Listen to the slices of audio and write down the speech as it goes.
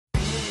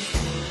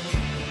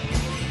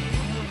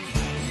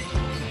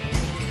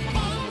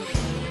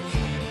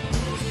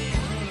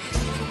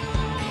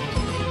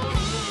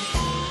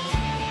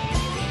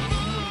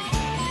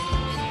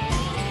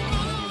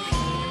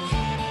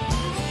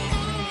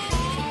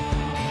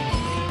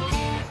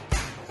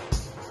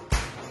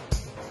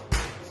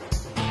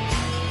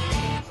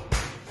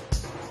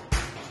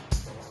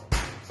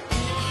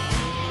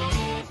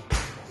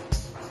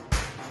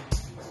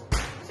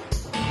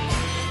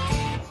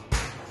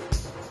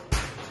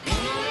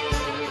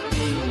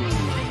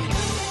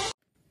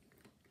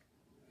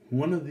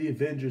one of the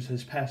Avengers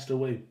has passed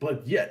away,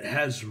 but yet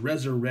has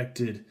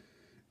resurrected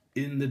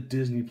in the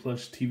Disney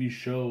Plus TV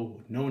show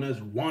known as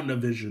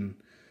WandaVision.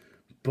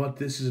 But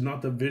this is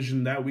not the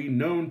Vision that we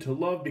known to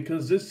love,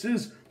 because this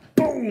is,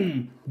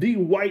 boom, the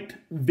White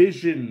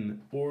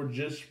Vision, or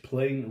just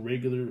plain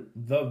regular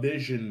The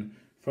Vision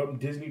from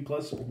Disney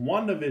Plus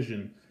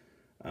WandaVision.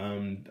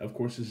 Of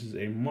course, this is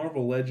a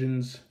Marvel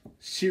Legends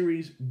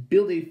series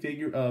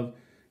Build-A-Figure of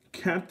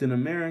Captain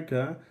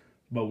America,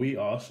 but we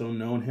also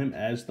know him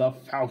as the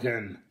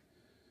Falcon.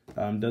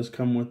 Does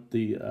come with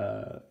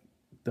the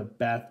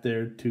bat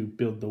there to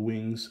build the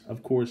wings.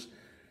 Of course,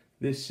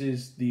 this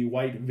is the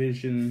White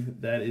Vision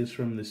that is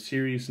from the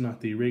series,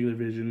 not the regular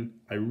Vision.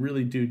 I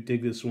really do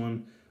dig this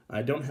one.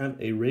 I don't have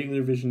a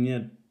regular Vision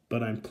yet,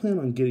 but I'm planning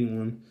on getting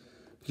one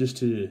just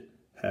to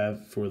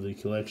have for the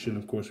collection.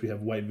 Of course, we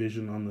have White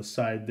Vision on the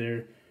side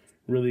there.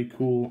 Really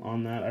cool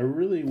on that. I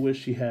really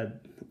wish he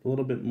had a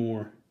little bit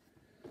more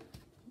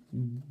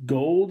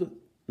gold,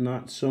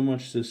 not so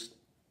much this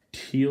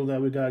teal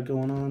that we got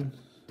going on.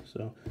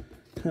 So,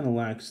 kind of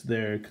lacks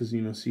there, because,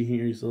 you know, see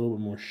here, he's a little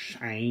bit more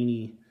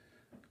shiny.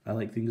 I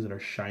like things that are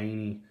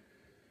shiny.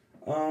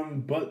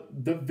 But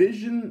the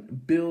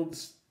Vision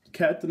builds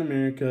Captain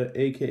America,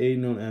 aka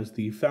known as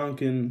the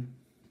Falcon.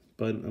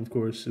 But, of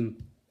course, in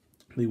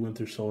the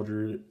Winter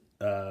Soldier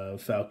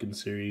Falcon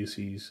series,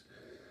 he's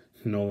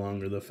no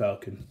longer the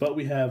Falcon. But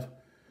we have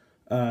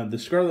the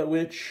Scarlet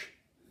Witch,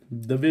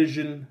 the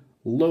Vision,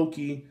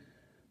 Loki,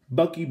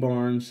 Bucky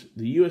Barnes,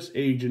 the U.S.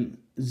 Agent,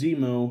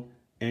 Zemo,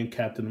 and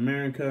Captain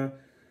America.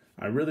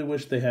 I really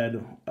wish they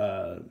had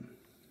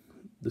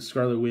the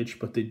Scarlet Witch,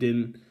 but they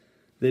didn't.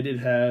 They did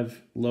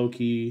have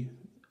Loki,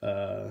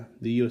 the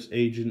U.S.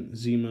 Agent,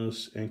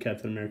 Zemos, and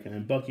Captain America,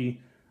 and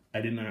Bucky.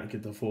 I did not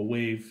get the full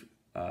wave.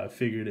 I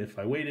figured if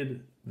I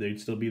waited, they'd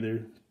still be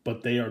there,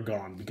 but they are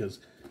gone because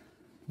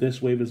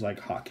this wave is like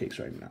hotcakes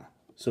right now.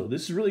 So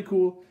this is really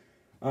cool.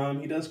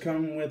 He does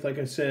come with, like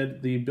I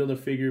said, the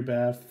Build-A-Figure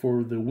bath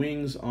for the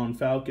wings on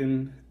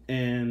Falcon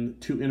and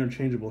 2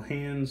 interchangeable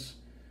hands.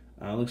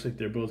 Looks like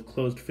they're both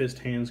closed fist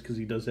hands because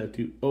he does have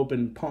 2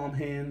 open palm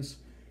hands.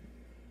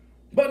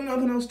 But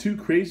nothing else too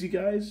crazy,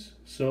 guys.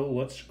 So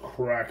let's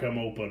crack them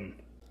open.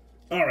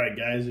 Alright,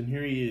 guys, and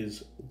here he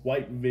is,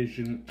 White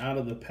Vision, out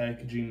of the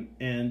packaging.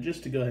 And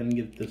just to go ahead and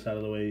get this out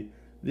of the way,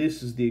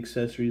 this is the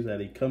accessories that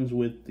he comes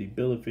with, the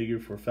Build-A-Figure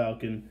for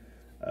Falcon.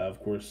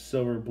 Of course,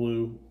 silver,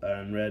 blue,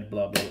 and red,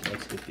 blah, blah.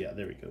 Let's get, yeah,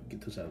 there we go.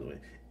 Get this out of the way.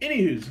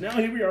 Anywho's, now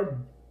here we are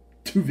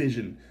to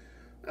Vision.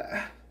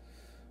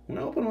 When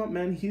I open him up,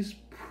 man, he's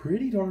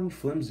pretty darn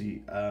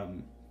flimsy.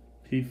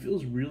 He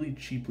feels really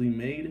cheaply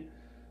made.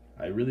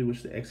 I really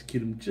wish to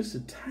execute him just a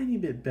tiny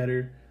bit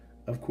better.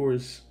 Of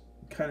course,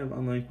 kind of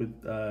unlike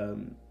with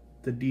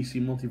the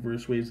DC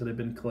Multiverse waves that I've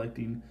been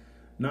collecting,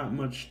 not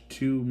much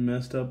too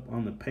messed up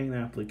on the paint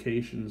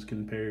applications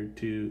compared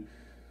to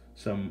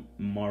some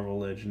Marvel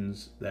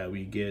Legends that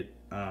we get.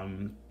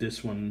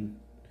 This one,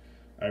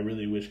 I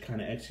really wish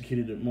kind of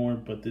executed it more,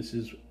 but this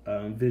is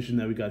Vision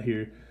that we got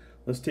here.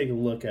 Let's take a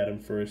look at him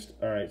first.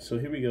 Alright, so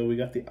here we go. We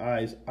got the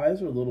eyes.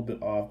 Eyes are a little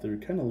bit off. They're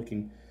kind of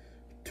looking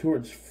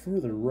towards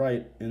further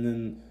right, and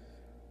then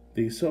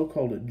the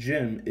so-called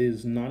gem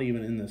is not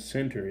even in the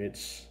center.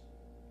 It's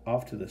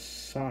off to the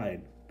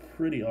side.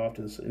 Pretty off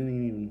to the side. It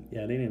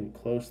ain't even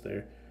close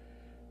there.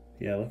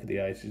 Yeah, look at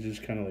the eyes. He's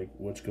just kind of like,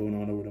 what's going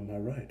on over to my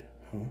right?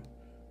 Huh?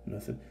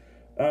 Nothing.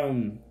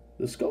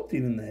 The sculpting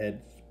in the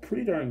head is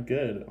pretty darn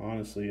good,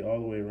 honestly,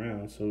 all the way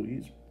around. So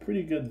he's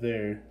pretty good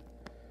there.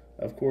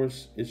 Of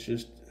course, it's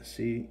just,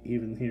 see,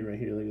 even here, right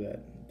here, look at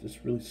that.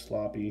 Just really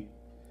sloppy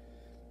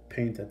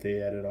paint that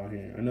they added on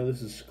here. I know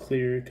this is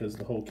clear because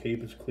the whole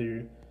cape is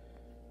clear.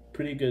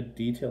 Pretty good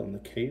detail in the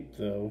cape,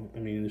 though. I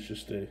mean, it's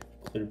just a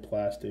clear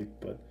plastic,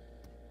 but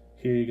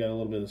here you got a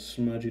little bit of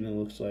smudging, it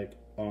looks like,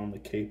 on the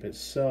cape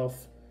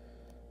itself.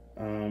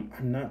 I'm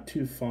not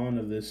too fond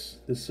of this.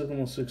 This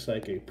almost looks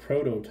like a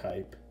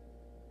prototype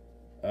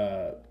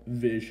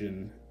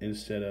Vision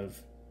instead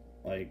of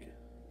like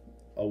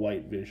a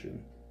White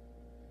Vision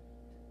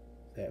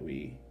that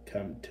we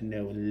come to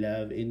know and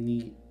love in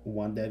the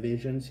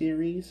WandaVision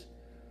series.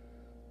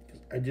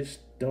 I just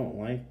don't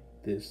like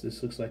this.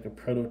 This looks like a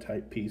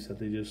prototype piece that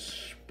they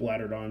just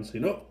splattered on,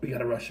 saying, "Oh, we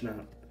gotta rush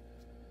them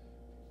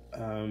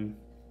out."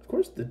 Of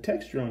course, the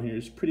texture on here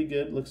is pretty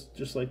good. Looks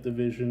just like the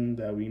Vision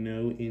that we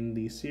know in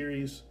the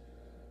series.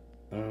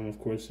 Of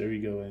course, there we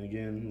go. And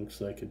again,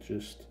 looks like it's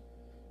just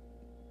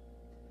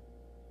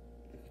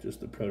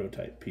a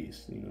prototype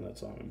piece. You know,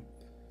 that's on him,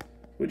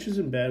 which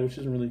isn't bad, which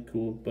isn't really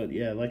cool. But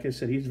yeah, like I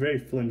said, he's very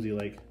flimsy.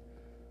 Like,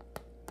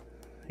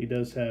 he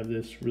does have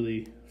this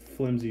really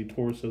flimsy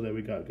torso that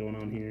we got going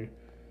on here,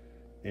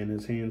 and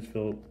his hands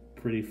feel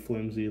pretty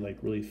flimsy, like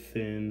really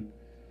thin.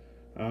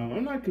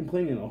 I'm not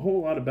complaining a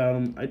whole lot about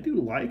him. I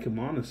do like him,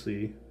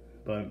 honestly,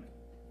 but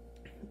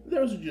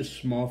those are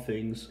just small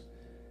things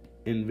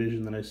in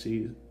Vision that I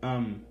see.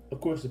 Of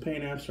course, the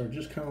paint apps are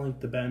just kind of like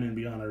the Batman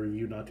Beyond I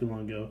reviewed not too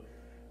long ago.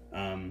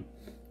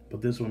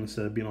 But this one,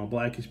 instead of being all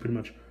black, he's pretty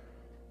much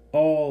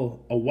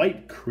all a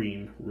white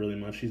cream, really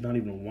much. He's not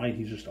even white,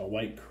 he's just a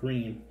white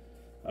cream.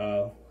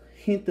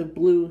 Hint of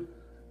blue,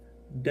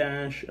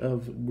 dash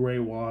of gray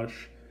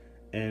wash,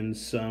 and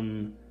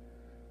some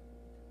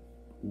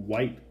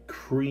white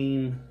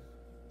cream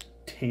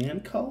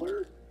tan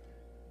color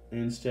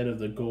instead of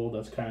the gold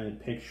that's kind of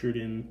pictured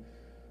in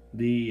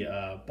the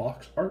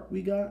box art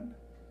we got.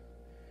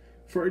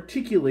 For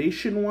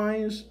articulation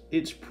wise,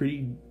 it's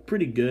pretty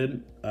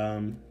good.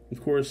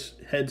 Of course,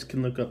 heads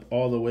can look up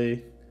all the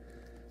way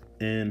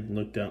and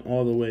look down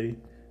all the way.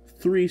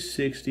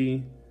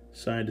 360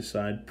 side to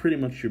side, pretty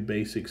much your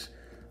basics.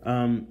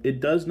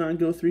 It does not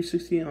go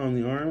 360 on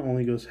the arm,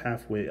 only goes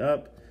halfway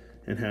up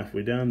and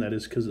halfway down. That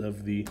is because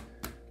of the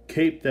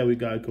cape that we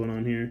got going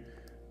on here.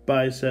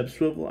 Bicep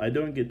swivel. I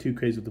don't get too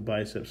crazy with the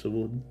bicep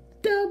swivel.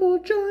 Double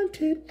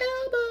jointed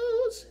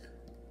elbows.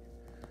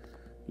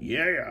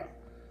 Yeah.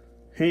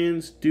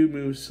 Hands do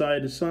move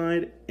side to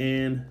side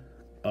and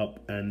up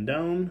and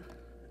down.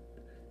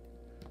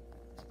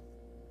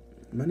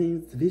 My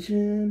name's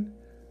Vision.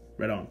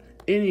 Right on.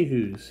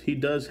 Anywho's, he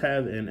does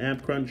have an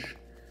ab crunch.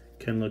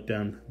 Can look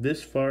down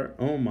this far.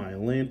 Oh my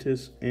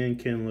Atlantis. And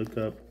can look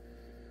up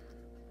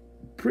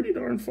pretty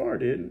darn far,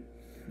 dude.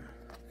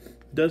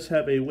 Does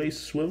have a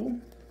waist swivel.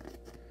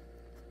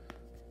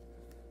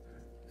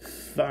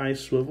 Thigh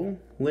swivel.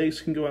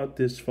 Legs can go out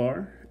this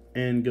far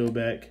and go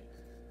back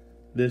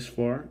this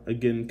far.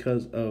 Again,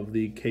 because of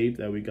the cape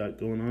that we got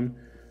going on.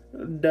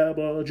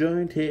 Double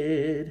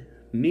jointed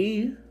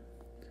knee.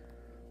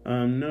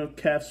 No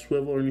calf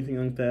swivel or anything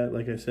like that.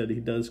 Like I said, he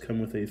does come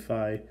with a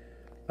thigh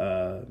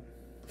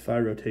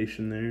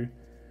rotation there.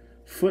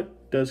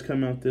 Foot does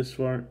come out this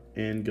far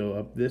and go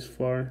up this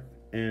far,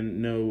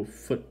 and no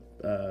foot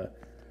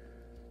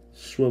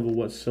swivel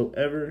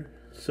whatsoever.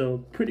 So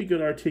pretty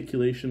good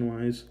articulation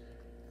wise.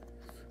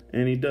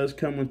 And he does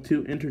come with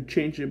 2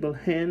 interchangeable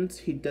hands.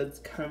 He does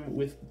come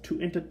with 2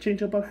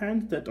 interchangeable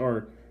hands that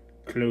are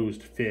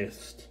closed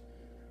fist.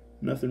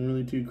 Nothing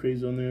really too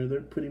crazy on there. They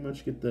pretty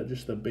much get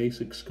just the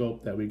basic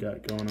sculpt that we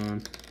got going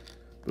on.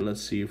 But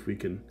let's see if we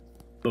can,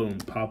 boom,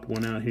 pop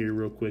one out here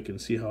real quick and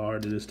see how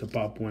hard it is to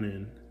pop one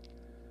in.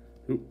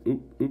 Oop,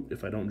 oop, oop,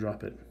 if I don't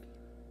drop it.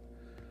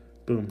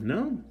 Boom.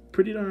 No,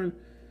 pretty darn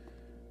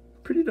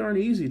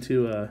easy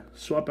to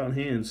swap out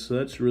hands. So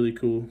that's really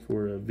cool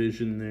for a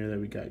vision there that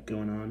we got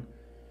going on.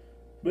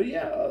 But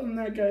yeah, other than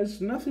that, guys,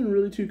 nothing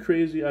really too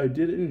crazy. I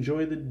did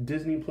enjoy the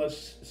Disney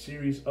Plus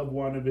series of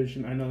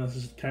WandaVision. I know this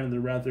is kind of the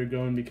route they're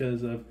going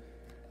because of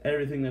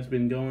everything that's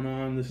been going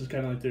on. This is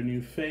kind of like their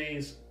new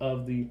phase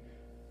of the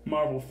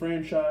Marvel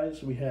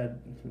franchise. We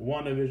had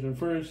WandaVision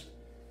first,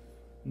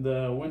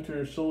 the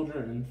Winter Soldier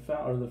and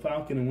the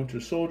Falcon and Winter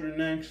Soldier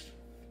next.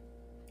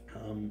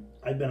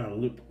 I've been on a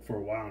loop for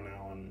a while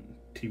now on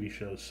TV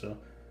shows, so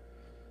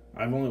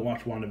I've only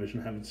watched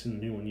WandaVision. I haven't seen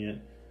the new one yet.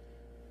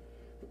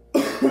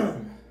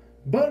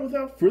 But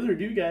without further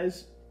ado,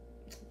 guys,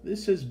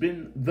 this has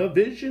been The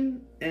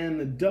Vision and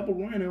the Double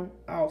Rhino.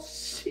 I'll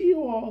see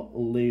you all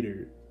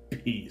later.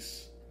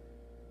 Peace.